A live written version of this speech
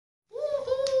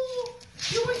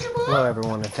Hello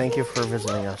everyone, and thank you for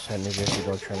visiting us at New Jersey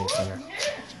Dog Training Center.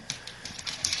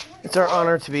 It's our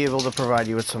honor to be able to provide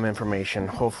you with some information.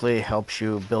 Hopefully it helps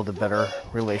you build a better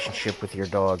relationship with your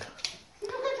dog.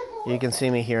 You can see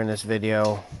me here in this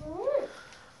video.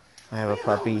 I have a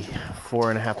puppy,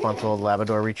 4.5-month-old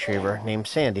Labrador Retriever named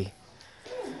Sandy.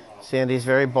 Sandy's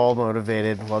very ball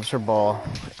motivated, loves her ball,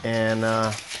 and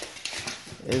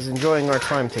is enjoying our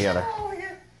time together.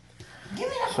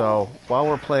 So while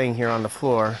we're playing here on the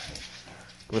floor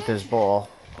with this ball,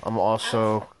 I'm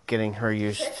also getting her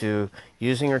used to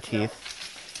using her teeth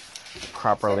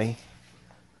properly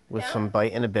with some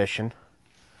bite inhibition.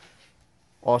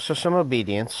 Also some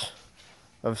obedience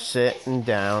of sit and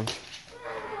down,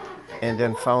 and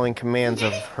then following commands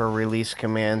of her release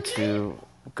command to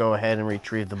go ahead and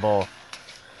retrieve the ball.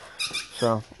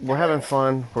 So we're having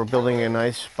fun, we're building a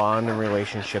nice bond and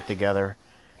relationship together,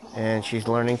 and she's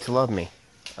learning to love me.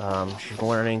 She's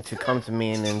learning to come to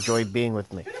me and enjoy being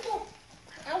with me.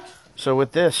 So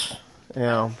with this,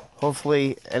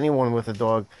 hopefully anyone with a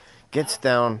dog gets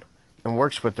down and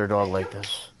works with their dog like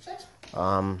this.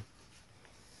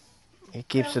 It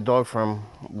keeps the dog from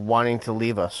wanting to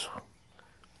leave us,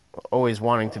 always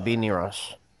wanting to be near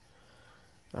us.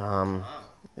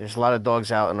 There's a lot of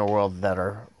dogs out in the world that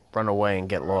run away and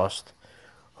get lost.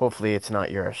 Hopefully it's not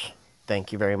yours.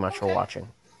 Thank you very much for watching.